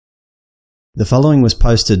The following was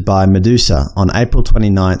posted by Medusa on April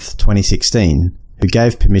 29, 2016, who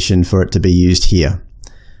gave permission for it to be used here.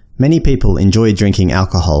 Many people enjoy drinking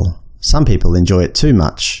alcohol. Some people enjoy it too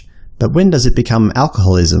much. But when does it become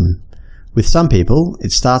alcoholism? With some people,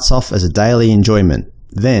 it starts off as a daily enjoyment,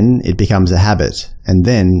 then it becomes a habit, and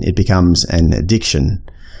then it becomes an addiction.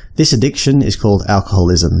 This addiction is called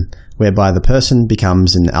alcoholism, whereby the person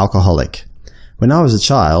becomes an alcoholic. When I was a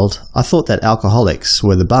child, I thought that alcoholics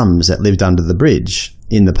were the bums that lived under the bridge,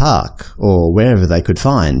 in the park, or wherever they could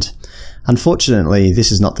find. Unfortunately,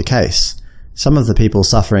 this is not the case. Some of the people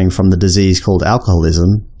suffering from the disease called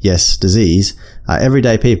alcoholism, yes, disease, are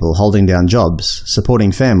everyday people holding down jobs,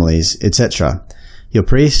 supporting families, etc. Your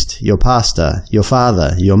priest, your pastor, your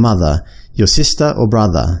father, your mother, your sister or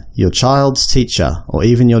brother, your child's teacher, or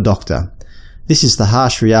even your doctor. This is the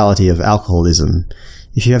harsh reality of alcoholism.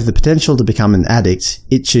 If you have the potential to become an addict,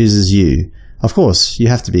 it chooses you. Of course, you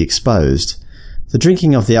have to be exposed. The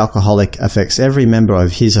drinking of the alcoholic affects every member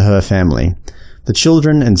of his or her family. The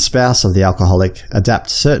children and spouse of the alcoholic adapt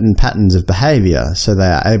certain patterns of behavior so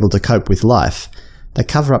they are able to cope with life. They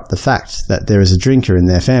cover up the fact that there is a drinker in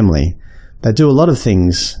their family. They do a lot of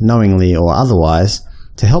things, knowingly or otherwise,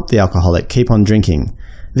 to help the alcoholic keep on drinking.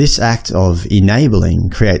 This act of enabling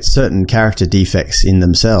creates certain character defects in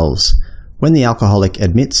themselves. When the alcoholic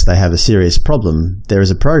admits they have a serious problem, there is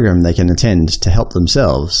a program they can attend to help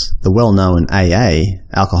themselves, the well-known AA,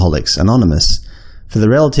 Alcoholics Anonymous. For the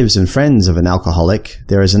relatives and friends of an alcoholic,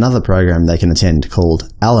 there is another program they can attend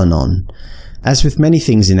called Al-Anon. As with many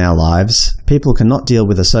things in our lives, people cannot deal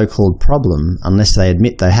with a so-called problem unless they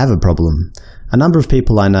admit they have a problem. A number of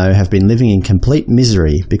people I know have been living in complete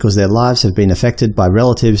misery because their lives have been affected by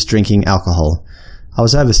relatives drinking alcohol. I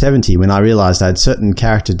was over 70 when I realized I had certain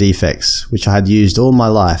character defects, which I had used all my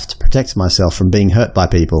life to protect myself from being hurt by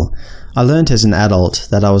people. I learnt as an adult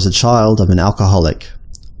that I was a child of an alcoholic.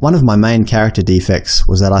 One of my main character defects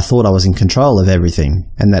was that I thought I was in control of everything,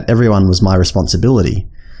 and that everyone was my responsibility.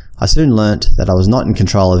 I soon learnt that I was not in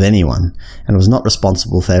control of anyone, and was not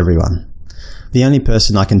responsible for everyone. The only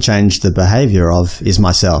person I can change the behavior of is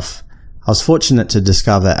myself. I was fortunate to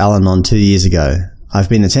discover Al-Anon 2 years ago. I've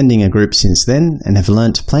been attending a group since then and have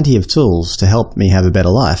learnt plenty of tools to help me have a better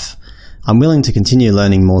life. I'm willing to continue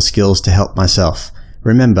learning more skills to help myself.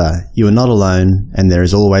 Remember, you are not alone and there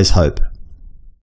is always hope.